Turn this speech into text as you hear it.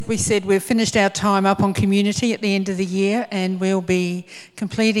we said, we've finished our time up on community at the end of the year, and we'll be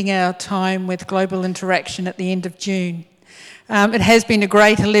completing our time with global interaction at the end of June. It has been a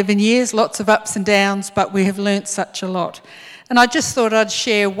great 11 years, lots of ups and downs, but we have learnt such a lot. And I just thought I'd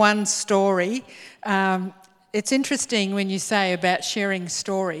share one story. It's interesting when you say about sharing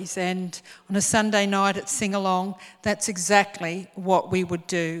stories, and on a Sunday night at Sing Along, that's exactly what we would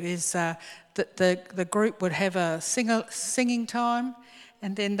do, is that the group would have a singing time,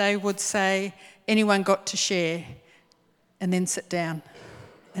 and then they would say, anyone got to share, and then sit down.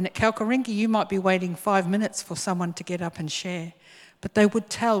 And at Kalkaringi, you might be waiting 5 minutes for someone to get up and share, but they would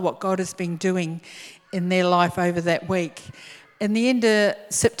tell what God has been doing in their life over that week. In the end of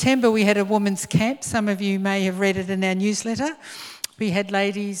September, we had a women's camp. Some of you may have read it in our newsletter. We had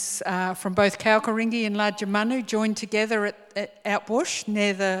ladies from both Kalkaringi and Lajamanu joined together at Outbush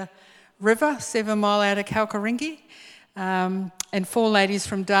near the river, 7 mile out of Kalkaringi. And 4 ladies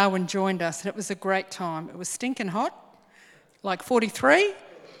from Darwin joined us, and it was a great time. It was stinking hot, like 43.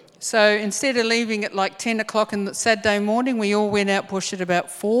 So instead of leaving at like 10 o'clock on the Saturday morning, we all went out bush at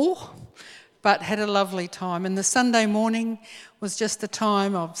about 4, but had a lovely time. And the Sunday morning was just a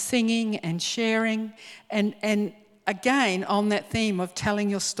time of singing and sharing, and again on that theme of telling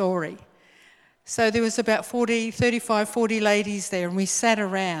your story. So there was about 40 ladies there, and we sat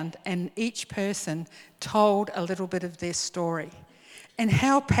around and each person told a little bit of their story. And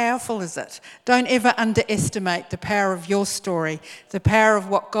how powerful is it? Don't ever underestimate the power of your story, the power of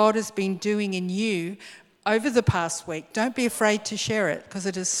what God has been doing in you over the past week. Don't be afraid to share it, because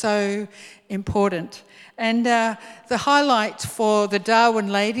it is so important. And the highlight for the Darwin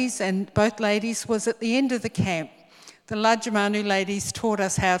ladies, and both ladies, was at the end of the camp. The Lajamanu ladies taught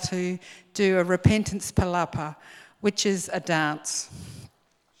us how to do a repentance palapa, which is a dance.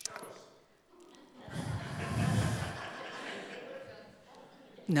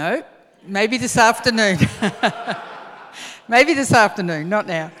 No, maybe this afternoon. Maybe this afternoon, not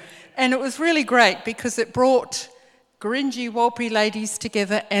now. And it was really great because it brought Gurindji Walpi ladies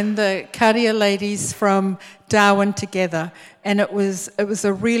together and the Karia ladies from Darwin together. And it was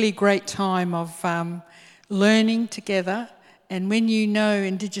a really great time of learning together. And when you know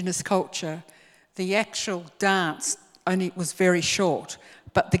Indigenous culture, the actual dance only was very short,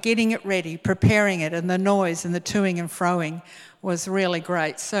 but the getting it ready, preparing it, and the noise and the toing and froing was really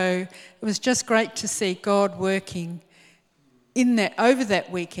great. So it was just great to see God working in that over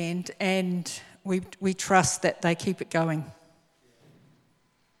that weekend, and we trust that they keep it going.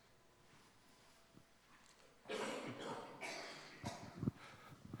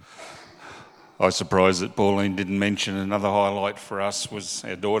 I was surprised that Pauline didn't mention another highlight for us was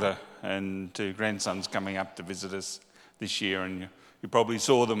our daughter and 2 grandsons coming up to visit us this year, and you probably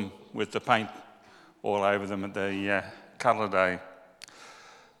saw them with the paint all over them at the colour day.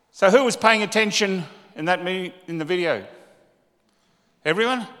 So who was paying attention in the video?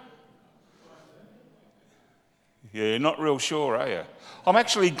 Everyone? Yeah, you're not real sure, are you? I'm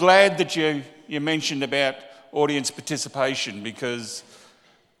actually glad that you mentioned about audience participation, because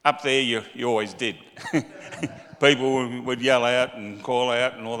up there you always did. People would yell out and call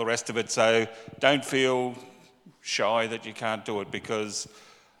out and all the rest of it, so don't feel shy that you can't do it, because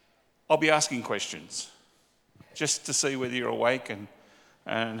I'll be asking questions just to see whether you're awake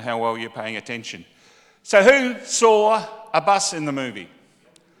and how well you're paying attention. So who saw a bus in the movie?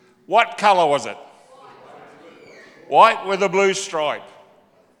 What colour was it? White with a blue stripe.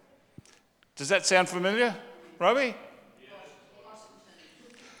 Does that sound familiar, Robbie?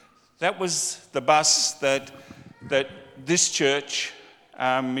 That was the bus that this church,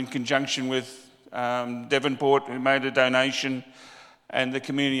 in conjunction with Devonport, who made a donation, and the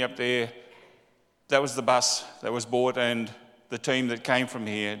community up there, that was the bus that was bought, and the team that came from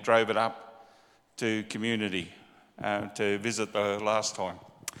here drove it up to community to visit the last time.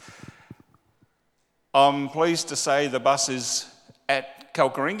 I'm pleased to say the bus is at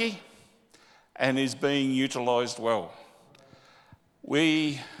Kalkaringi and is being utilised well.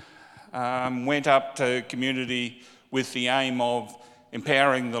 We went up to community with the aim of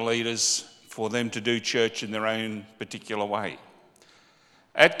empowering the leaders for them to do church in their own particular way.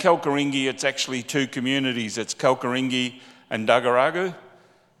 At Kalkaringi, it's actually 2 communities. It's Kalkaringi and Dagaragu,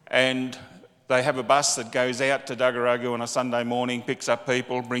 and they have a bus that goes out to Dagaragu on a Sunday morning, picks up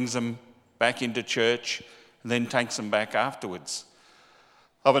people, brings them back into church, and then takes them back afterwards.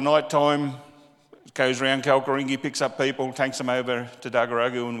 Of a night time, it goes around Kalkaringi, picks up people, takes them over to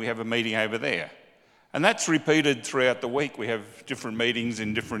Dagaragu, and we have a meeting over there. And that's repeated throughout the week. We have different meetings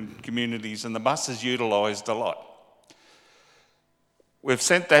in different communities, and the bus is utilised a lot. We've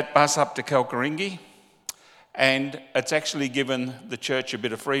sent that bus up to Kalkaringi, And it's actually given the church a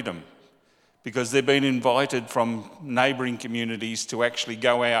bit of freedom because they've been invited from neighbouring communities to actually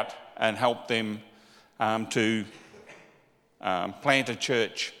go out and help them to plant a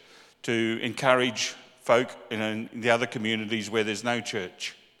church, to encourage folk in the other communities where there's no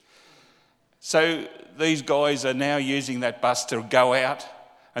church. So these guys are now using that bus to go out,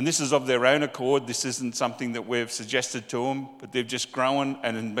 and this is of their own accord. This isn't something that we've suggested to them, but they've just grown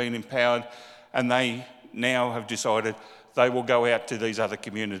and been empowered, and they now have decided they will go out to these other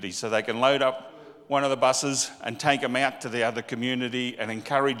communities. So they can load up one of the buses and take them out to the other community and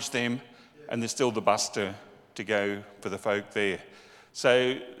encourage them, and there's still the bus to go for the folk there.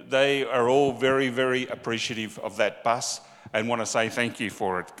 So they are all very, very appreciative of that bus and want to say thank you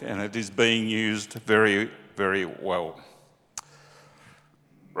for it. And it is being used very, very well.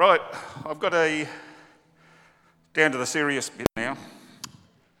 Right, I've got down to the serious bit now.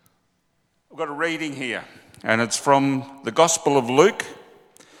 I've got a reading here, and it's from the Gospel of Luke,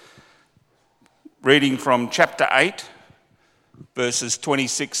 reading from chapter 8, verses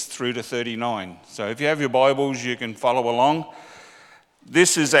 26 through to 39. So if you have your Bibles, you can follow along.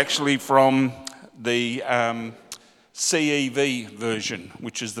 This is actually from the CEV version,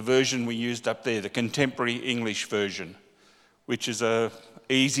 which is the version we used up there, the Contemporary English version, which is a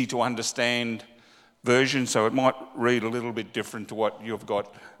easy to understand version, so it might read a little bit different to what you've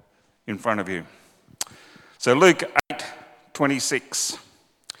got in front of you. So Luke 8:26.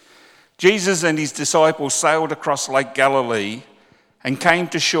 Jesus and his disciples sailed across Lake Galilee and came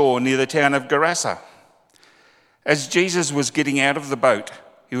to shore near the town of Gerasa. As Jesus was getting out of the boat,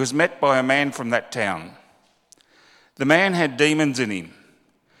 he was met by a man from that town. The man had demons in him.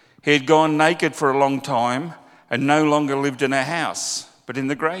 He had gone naked for a long time and no longer lived in a house, but in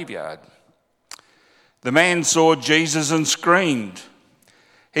the graveyard. The man saw Jesus and screamed.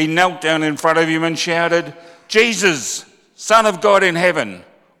 He knelt down in front of him and shouted, "Jesus, Son of God in heaven,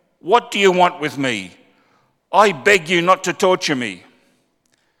 what do you want with me? I beg you not to torture me."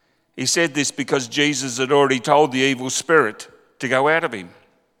 He said this because Jesus had already told the evil spirit to go out of him.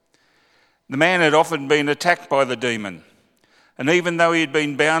 The man had often been attacked by the demon, and even though he had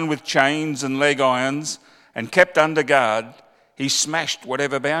been bound with chains and leg irons and kept under guard, he smashed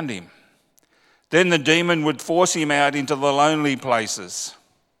whatever bound him. Then the demon would force him out into the lonely places.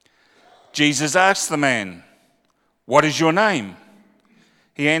 Jesus asked the man, "What is your name?"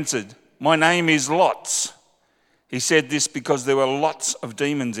 He answered, "My name is Lots." He said this because there were lots of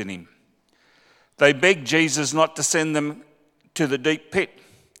demons in him. They begged Jesus not to send them to the deep pit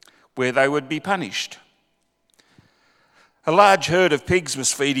where they would be punished. A large herd of pigs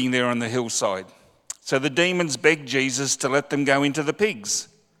was feeding there on the hillside. So the demons begged Jesus to let them go into the pigs,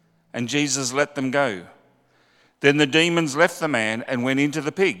 and Jesus let them go. Then the demons left the man and went into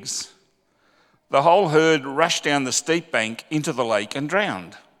the pigs. The whole herd rushed down the steep bank into the lake and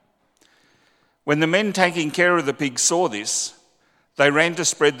drowned. When the men taking care of the pigs saw this, they ran to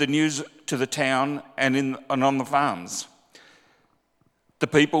spread the news to the town and on the farms. The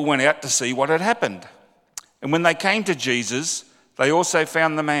people went out to see what had happened. And when they came to Jesus, they also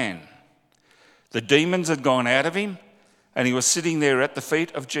found the man. The demons had gone out of him, and he was sitting there at the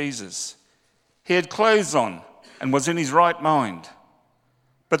feet of Jesus. He had clothes on and was in his right mind.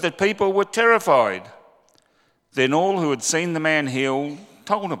 But the people were terrified. Then all who had seen the man healed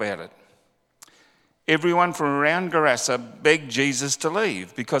told about it. Everyone from around Gerasa begged Jesus to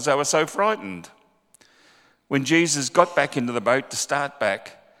leave because they were so frightened. When Jesus got back into the boat to start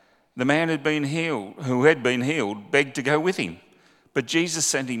back, the man who had been healed begged to go with him. But Jesus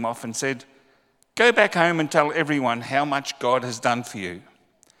sent him off and said, "Go back home and tell everyone how much God has done for you."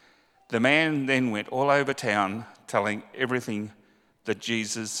 The man then went all over town telling everything that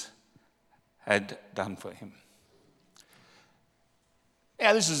Jesus had done for him.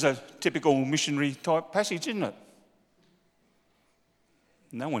 Now, this is a typical missionary type passage, isn't it?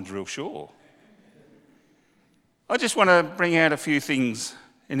 No one's real sure. I just want to bring out a few things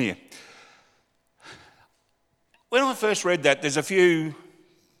in here. When I first read that, there's a few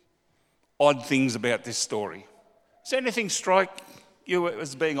odd things about this story. Does anything strike you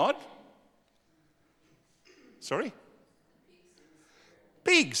as being odd? Sorry?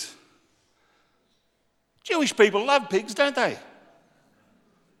 Pigs. Jewish people love pigs, don't they?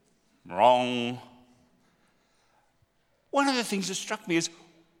 Wrong. One of the things that struck me is,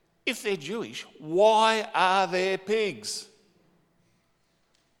 if they're Jewish, why are there pigs?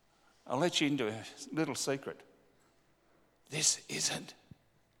 I'll let you into a little secret. This isn't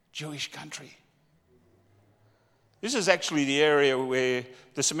Jewish country. This is actually the area where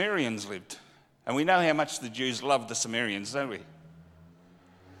the Sumerians lived. And we know how much the Jews love the Sumerians, don't we?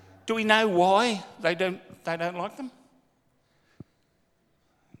 Do we know why they don't like them?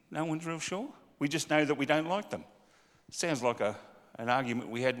 No one's real sure. We just know that we don't like them. Sounds like an argument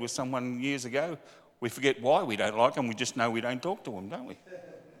we had with someone years ago. We forget why we don't like them, we just know we don't talk to them, don't we?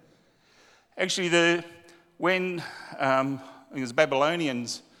 Actually, when the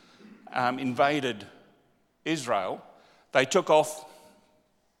Babylonians invaded Israel, they took off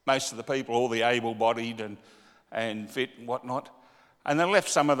most of the people, all the able-bodied and fit and whatnot, and they left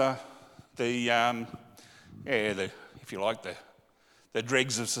some of the if you like, the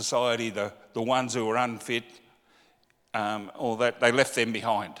dregs of society, the ones who were unfit, all that, they left them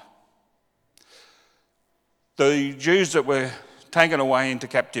behind. The Jews that were taken away into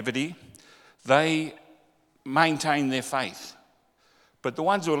captivity, they maintained their faith. But the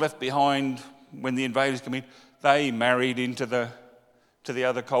ones who were left behind when the invaders came in, they married into the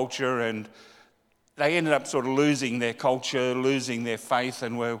other culture, and they ended up sort of losing their culture, losing their faith,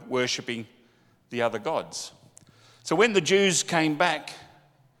 and were worshipping the other gods. So when the Jews came back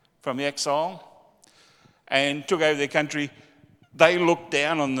from the exile and took over their country, they looked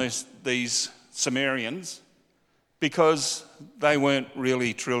down on these Sumerians because they weren't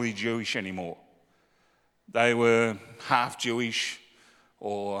really truly Jewish anymore. They were half Jewish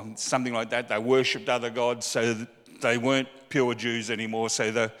or something like that. They worshipped other gods, so they weren't pure Jews anymore.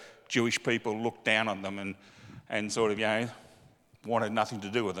 So the Jewish people looked down on them and sort of, wanted nothing to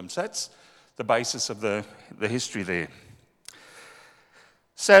do with them. So that's the basis of the history there.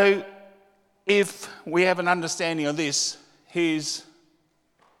 So if we have an understanding of this, here's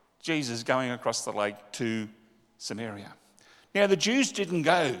Jesus going across the lake to Samaria. Now, the Jews didn't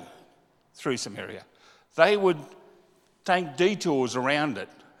go through Samaria. They would take detours around it,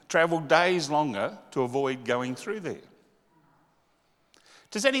 travel days longer to avoid going through there.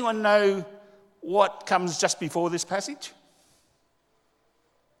 Does anyone know what comes just before this passage?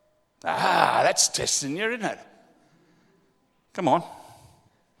 That's testing you, isn't it? Come on.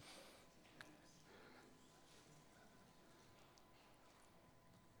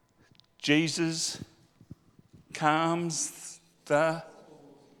 Jesus calms the...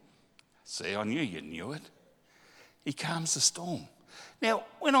 See, I knew you knew it. He calms the storm. Now,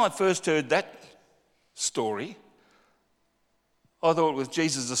 when I first heard that story, I thought it was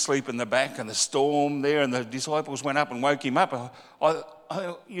Jesus asleep in the back and the storm there, and the disciples went up and woke him up.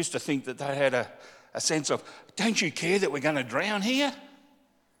 I used to think that they had a sense of, don't you care that we're going to drown here?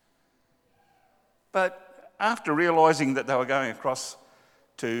 But after realising that they were going across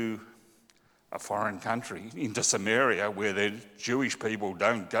to a foreign country, into Samaria, where the Jewish people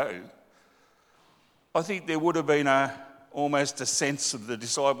don't go, I think there would have been almost a sense of the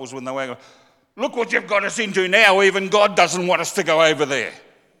disciples when they were going, look what you've got us into now, even God doesn't want us to go over there.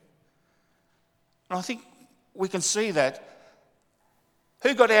 And I think we can see that.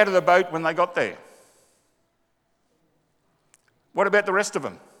 Who got out of the boat when they got there? What about the rest of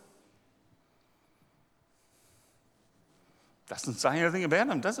them? Doesn't say anything about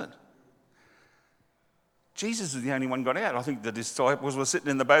them, does it? Jesus is the only one got out. I think the disciples were sitting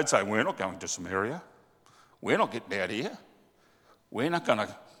in the boat saying, we're not going to Samaria. We're not getting out here. We're not going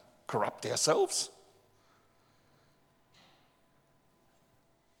to corrupt ourselves.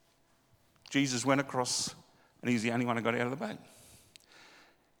 Jesus went across and he's the only one who got out of the boat.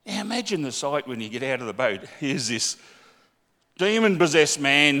 Now imagine the sight when you get out of the boat. Here's this demon-possessed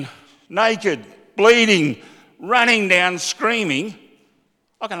man, naked, bleeding, running down, screaming.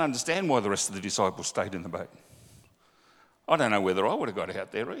 I can understand why the rest of the disciples stayed in the boat. I don't know whether I would have got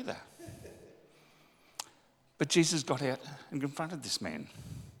out there either. But Jesus got out and confronted this man.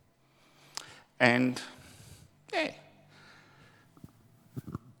 And,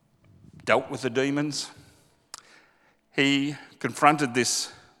 dealt with the demons. He confronted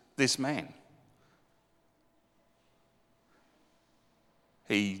this man.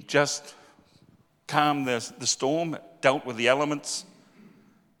 He just calmed the storm, dealt with the elements.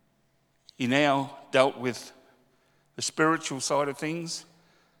 He now dealt with the spiritual side of things.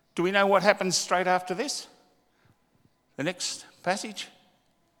 Do we know what happens straight after this? The next passage.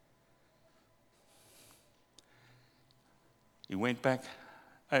 He went back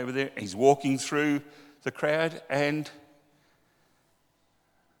over there. He's walking through the crowd, and the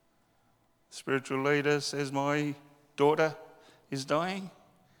spiritual leader says, my daughter is dying.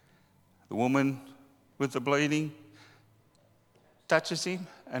 The woman with the bleeding touches him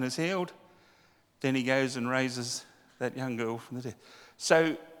and is healed. Then he goes and raises that young girl from the dead.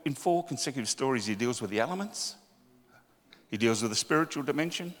 So in 4 consecutive stories, he deals with the elements. He deals with the spiritual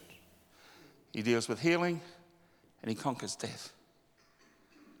dimension. He deals with healing. And he conquers death.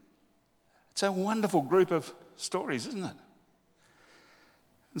 It's a wonderful group of stories, isn't it?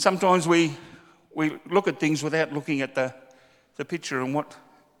 And sometimes we look at things without looking at the picture and what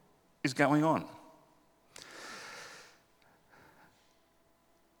is going on.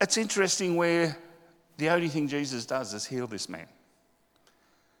 It's interesting where the only thing Jesus does is heal this man.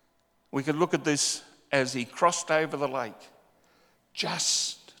 We could look at this as he crossed over the lake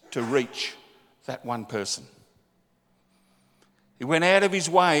just to reach that one person. He went out of his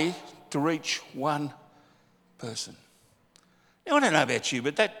way to reach one person. Now, I don't know about you,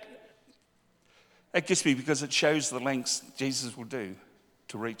 but that gets me because it shows the lengths Jesus will do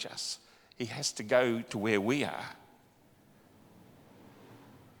to reach us. He has to go to where we are.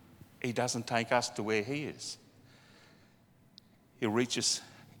 He doesn't take us to where he is. He'll reach us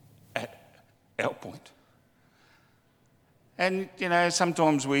at our point. And,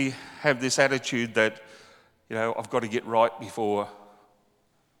 sometimes we have this attitude that, I've got to get right before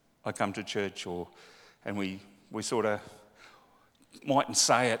I come to church, and we sort of mightn't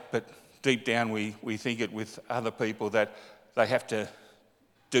say it, but deep down we think it with other people that they have to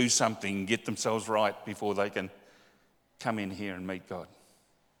do something, get themselves right before they can come in here and meet God.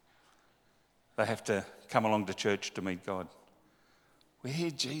 They have to come along to church to meet God. We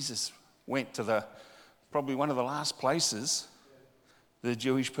hear Jesus went to probably one of the last places the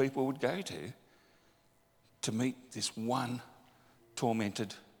Jewish people would go to meet this one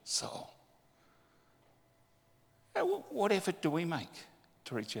tormented soul. Now, what effort do we make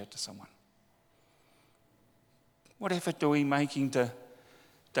to reach out to someone? What effort are we making to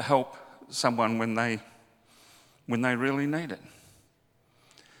help someone when they really need it?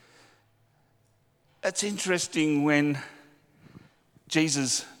 It's interesting when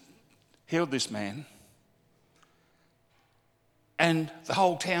Jesus healed this man and the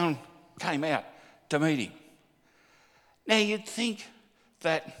whole town came out to meet him. Now you'd think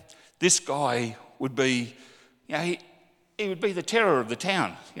that this guy would be, he would be the terror of the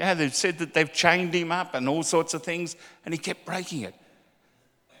town. They've said that they've chained him up and all sorts of things, and he kept breaking it.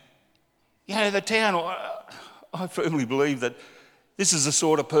 The town, I firmly believe that this is the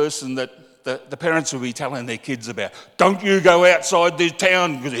sort of person that the parents will be telling their kids about. Don't you go outside this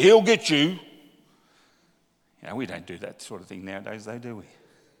town because he'll get you. We don't do that sort of thing nowadays, though, do we?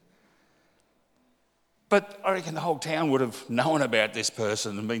 But I reckon the whole town would have known about this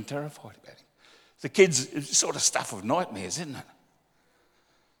person and been terrified about him. The kids, it's sort of stuff of nightmares, isn't it?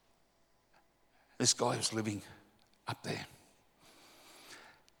 This guy was living up there.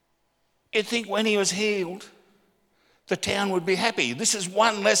 You'd think when he was healed, the town would be happy. This is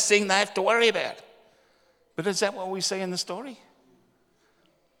one less thing they have to worry about. But is that what we see in the story?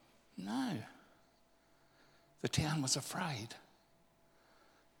 No. The town was afraid.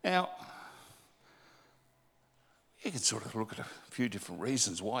 Now, you can sort of look at a few different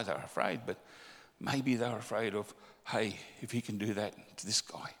reasons why they're afraid, but maybe they're afraid of, hey, if he can do that to this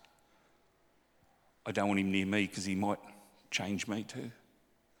guy, I don't want him near me because he might change me too.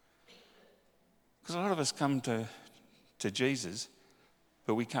 Because a lot of us come to Jesus,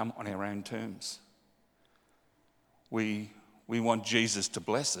 but we come on our own terms. We want Jesus to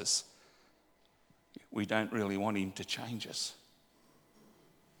bless us. We don't really want him to change us.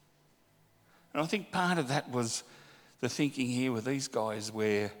 And I think part of that was the thinking here with these guys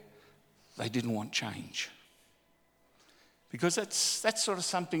where they didn't want change. Because that's sort of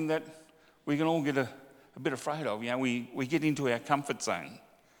something that we can all get a bit afraid of. We get into our comfort zone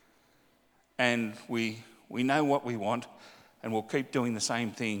and we know what we want and we'll keep doing the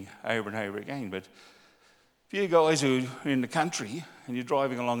same thing over and over again. But for you guys who are in the country and you're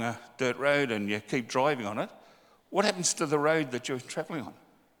driving along a dirt road and you keep driving on it, what happens to the road that you're travelling on?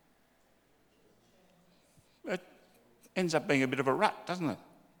 It ends up being a bit of a rut, doesn't it?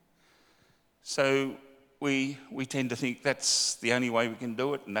 So we tend to think that's the only way we can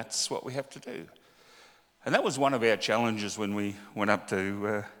do it and that's what we have to do. And that was one of our challenges when we went up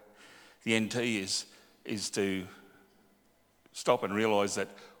to the NT is to stop and realise that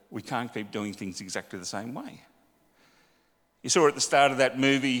we can't keep doing things exactly the same way. You saw at the start of that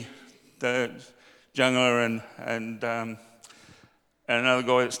movie, the jungler and another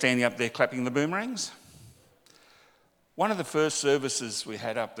guy standing up there clapping the boomerangs. One of the first services we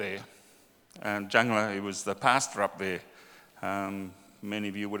had up there, Jungler, he was the pastor up there. Many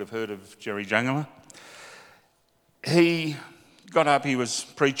of you would have heard of Jerry Jungler. He got up, he was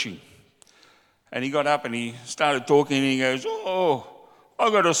preaching. And he got up and he started talking and he goes, "Oh, I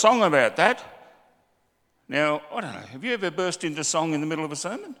got a song about that." Now, I don't know, have you ever burst into song in the middle of a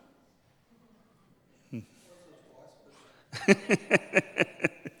sermon?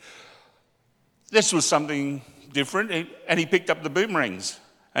 This was something different, and he picked up the boomerangs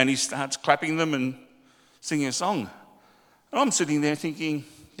and he starts clapping them and singing a song. And I'm sitting there thinking,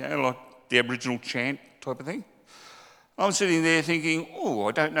 like the Aboriginal chant type of thing. I'm sitting there thinking,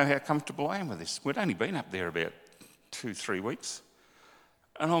 I don't know how comfortable I am with this. We'd only been up there about 2-3 weeks.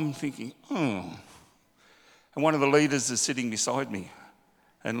 And I'm thinking, And one of the leaders is sitting beside me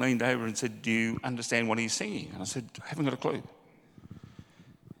and leaned over and said, do you understand what he's singing? And I said, I haven't got a clue.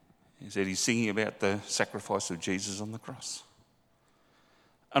 He said, he's singing about the sacrifice of Jesus on the cross.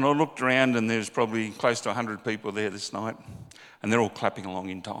 And I looked around and there's probably close to 100 people there this night, and they're all clapping along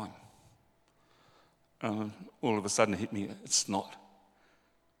in time. All of a sudden it hit me,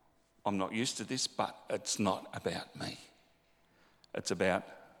 I'm not used to this, but it's not about me. It's about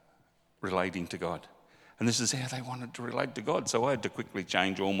relating to God. And this is how they wanted to relate to God. So I had to quickly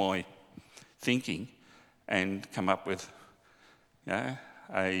change all my thinking and come up with an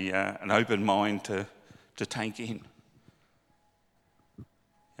open mind to take in.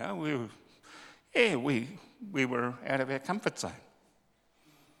 We were out of our comfort zone.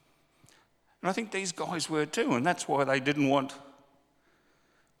 And I think these guys were too, and that's why they didn't want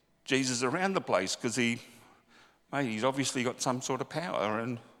Jesus around the place, because he's obviously got some sort of power,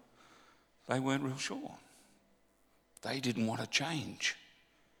 and they weren't real sure. They didn't want to change.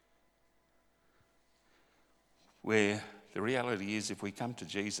 Where the reality is, if we come to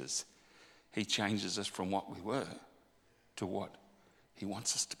Jesus, he changes us from what we were to what he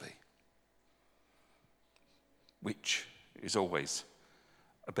wants us to be, which is always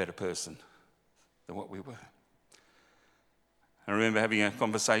a better person than what we were. I remember having a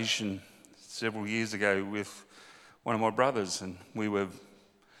conversation several years ago with one of my brothers, and we were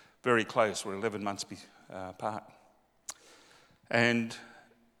very close. We're 11 months apart. And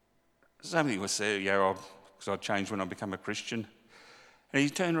somebody was there, because I changed when I became a Christian. And he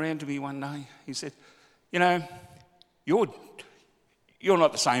turned around to me one day. He said, you're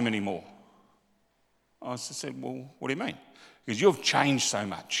not the same anymore. I said, well, what do you mean? Because you've changed so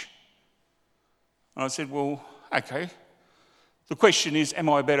much. And I said, well, okay. The question is, am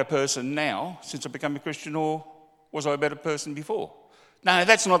I a better person now since I've become a Christian, or was I a better person before? No,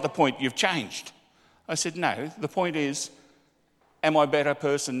 that's not the point. You've changed. I said, no, the point is, am I a better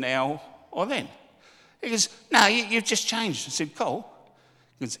person now or then? He goes, no, you've just changed. I said, Cole,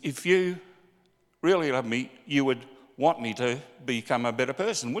 because if you really love me, you would want me to become a better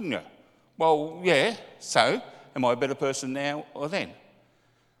person, wouldn't you? Well, yeah, so am I a better person now or then?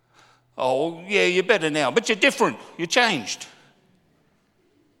 Oh, yeah, you're better now, but you're different. You changed.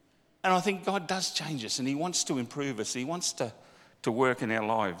 And I think God does change us, and he wants to improve us. He wants to work in our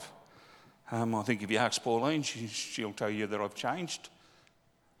life. I think if you ask Pauline, she'll tell you that I've changed.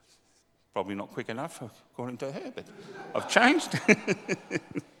 Probably not quick enough, according to her, but I've changed.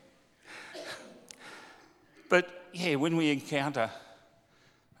 But yeah, when we encounter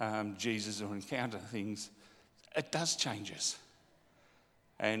Jesus or encounter things, it does change us.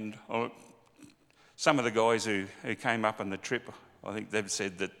 And some of the guys who came up on the trip, I think they've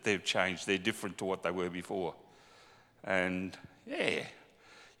said that they've changed. They're different to what they were before. And yeah,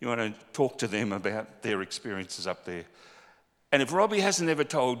 you want to talk to them about their experiences up there. And if Robbie hasn't ever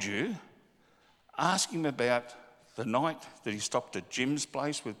told you, ask him about the night that he stopped at Jim's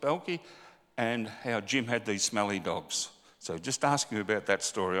place with Belky and how Jim had these smelly dogs. So just ask him about that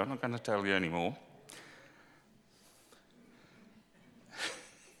story. I'm not going to tell you anymore.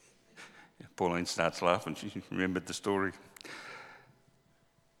 Pauline starts laughing. She remembered the story.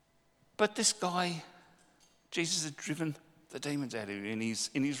 But this guy, Jesus had driven the demons out of him, and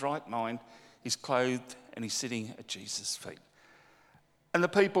he's in his right mind, he's clothed, and he's sitting at Jesus' feet. And the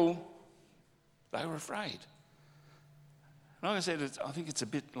people, they were afraid. Like I said, I think it's a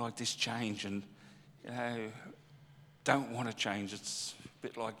bit like this change, and don't want to change. It's a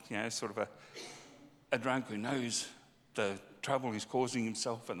bit like sort of a drunk who knows the trouble he's causing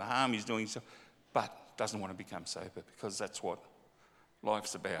himself and the harm he's doing himself, but doesn't want to become sober, because that's what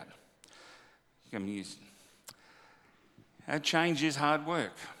life's about. Change is hard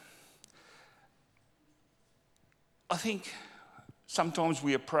work. I think sometimes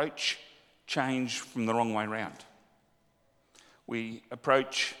we approach change from the wrong way around. We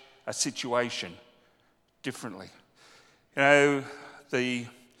approach a situation differently.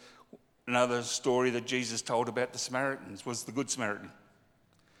 Another story that Jesus told about the Samaritans was the Good Samaritan.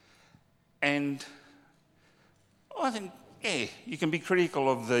 And I think, you can be critical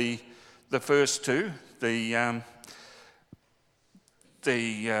of the first two, the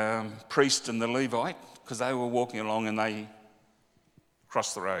priest and the Levite, because they were walking along and they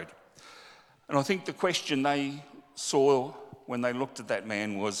crossed the road. And I think the question they saw when they looked at that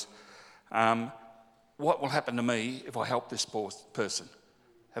man was, what will happen to me if I help this person?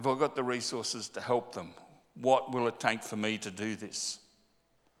 Have I got the resources to help them? What will it take for me to do this?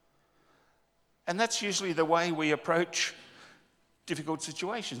 And that's usually the way we approach difficult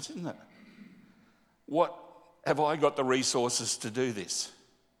situations, isn't it? What have I got the resources to do this?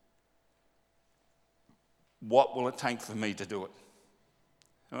 What will it take for me to do it?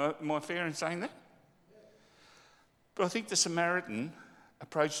 Am I fair in saying that? But I think the Samaritan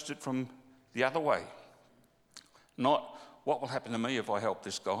approached it from the other way. Not what will happen to me if I help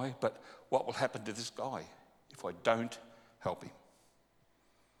this guy, but what will happen to this guy if I don't help him.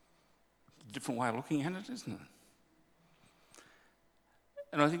 A different way of looking at it, isn't it?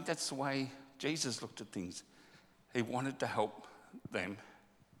 And I think that's the way Jesus looked at things. He wanted to help them.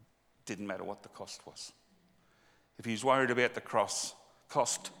 Didn't matter what the cost was. If he was worried about the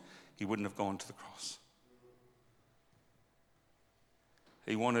cost, he wouldn't have gone to the cross.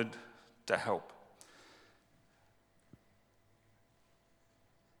 He wanted to help.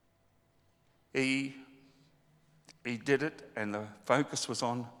 He did it, and the focus was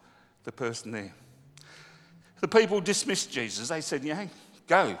on the person there. The people dismissed Jesus. They said, yeah,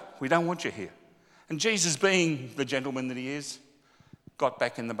 go, we don't want you here. And Jesus, being the gentleman that he is, got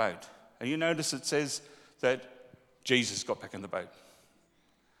back in the boat. And you notice it says that Jesus got back in the boat.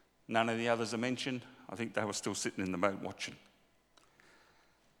 None of the others are mentioned. I think they were still sitting in the boat watching.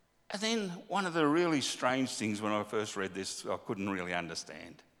 And then one of the really strange things when I first read this, I couldn't really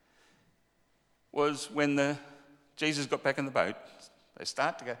understand, was when Jesus got back in the boat, they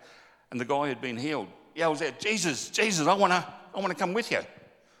start to go, and the guy had been healed yells out, Jesus, Jesus, I want to come with you.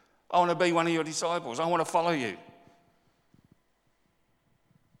 I want to be one of your disciples. I want to follow you.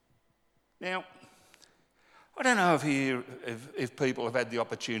 Now, I don't know if people have had the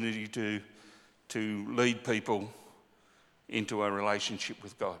opportunity to lead people into a relationship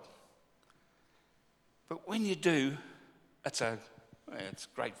with God. But when you do, it's a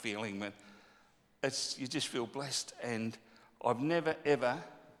great feeling. You just feel blessed. And I've never, ever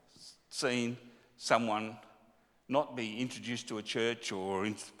seen someone not be introduced to a church or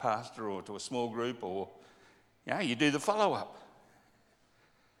into the pastor or to a small group, or you do the follow-up.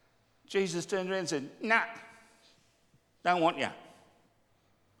 Jesus turned around and said, nah, don't want you.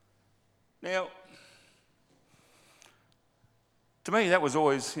 Now, to me that was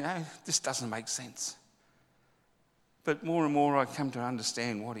always, this doesn't make sense. But more and more I come to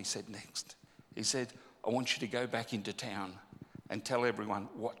understand what he said next. He said, I want you to go back into town and tell everyone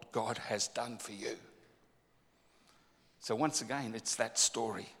what God has done for you. So once again, it's that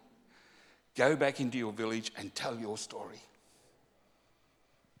story. Go back into your village and tell your story.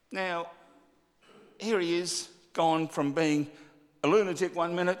 Now, here he is, gone from being a lunatic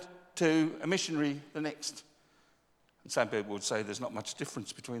one minute to a missionary the next. And some people would say there's not much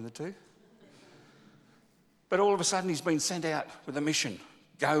difference between the two. But all of a sudden he's been sent out with a mission.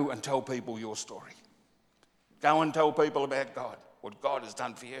 Go and tell people your story. Go and tell people about God, what God has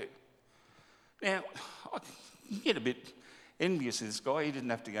done for you. Now, I get a bit envious of this guy. He didn't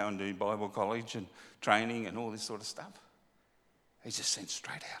have to go and do Bible college and training and all this sort of stuff. He's just sent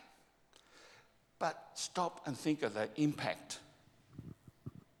straight out. But stop and think of the impact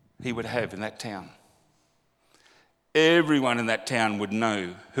he would have in that town. Everyone in that town would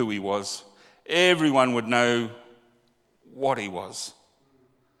know who he was. Everyone would know what he was.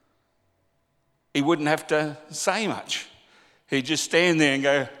 He wouldn't have to say much. He'd just stand there and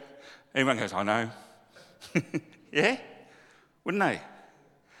go, everyone goes, I know. Yeah? Wouldn't they?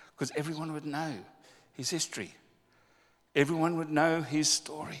 Because everyone would know his history. Everyone would know his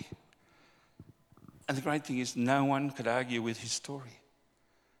story. And the great thing is no one could argue with his story.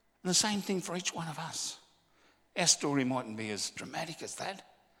 And the same thing for each one of us. Our story mightn't be as dramatic as that,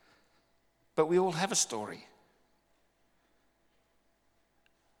 but we all have a story.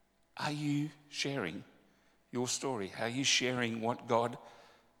 Are you sharing your story? Are you sharing what God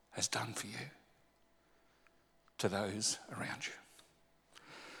has done for you to those around you?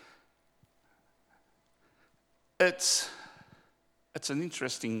 It's an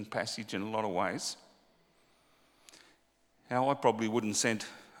interesting passage in a lot of ways. Now, I probably wouldn't send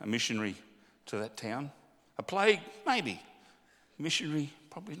a missionary to that town. A plague, maybe. Missionary,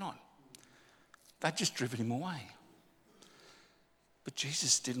 probably not. They'd just driven him away. But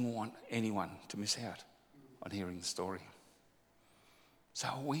Jesus didn't want anyone to miss out on hearing the story. So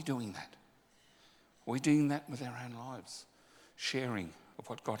are we doing that? Are we doing that with our own lives? Sharing of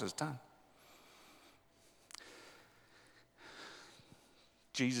what God has done?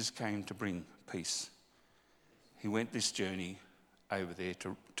 Jesus came to bring peace. He went this journey over there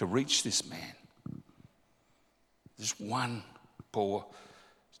to reach this man. This one poor,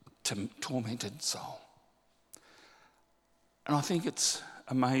 tormented soul. And I think it's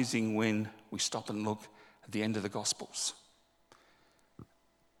amazing when we stop and look at the end of the Gospels.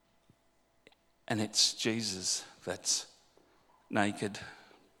 And it's Jesus that's naked,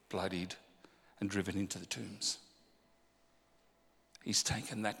 bloodied, and driven into the tombs. He's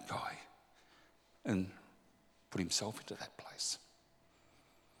taken that guy and put himself into that place.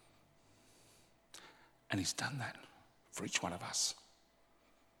 And he's done that for each one of us.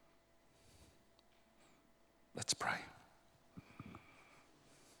 Let's pray.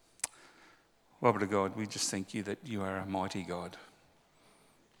 Lord God, we just thank you that you are a mighty God,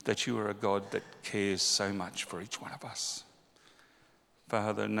 that you are a God that cares so much for each one of us.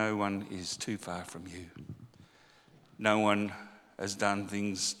 Father, no one is too far from you. No one has done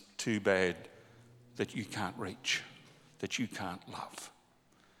things too bad that you can't reach, that you can't love.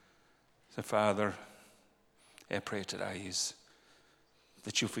 So, Father, our prayer today is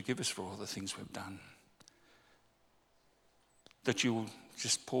that you'll forgive us for all the things we've done, that you'll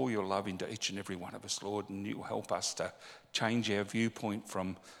just pour your love into each and every one of us, Lord, and you'll help us to change our viewpoint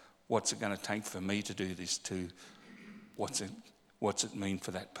from what's it going to take for me to do this to what's it mean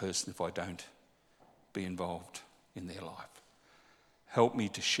for that person if I don't be involved in their life. Help me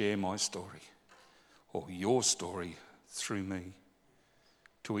to share my story or your story through me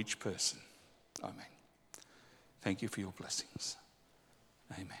to each person. Amen. Thank you for your blessings.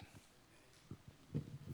 Amen.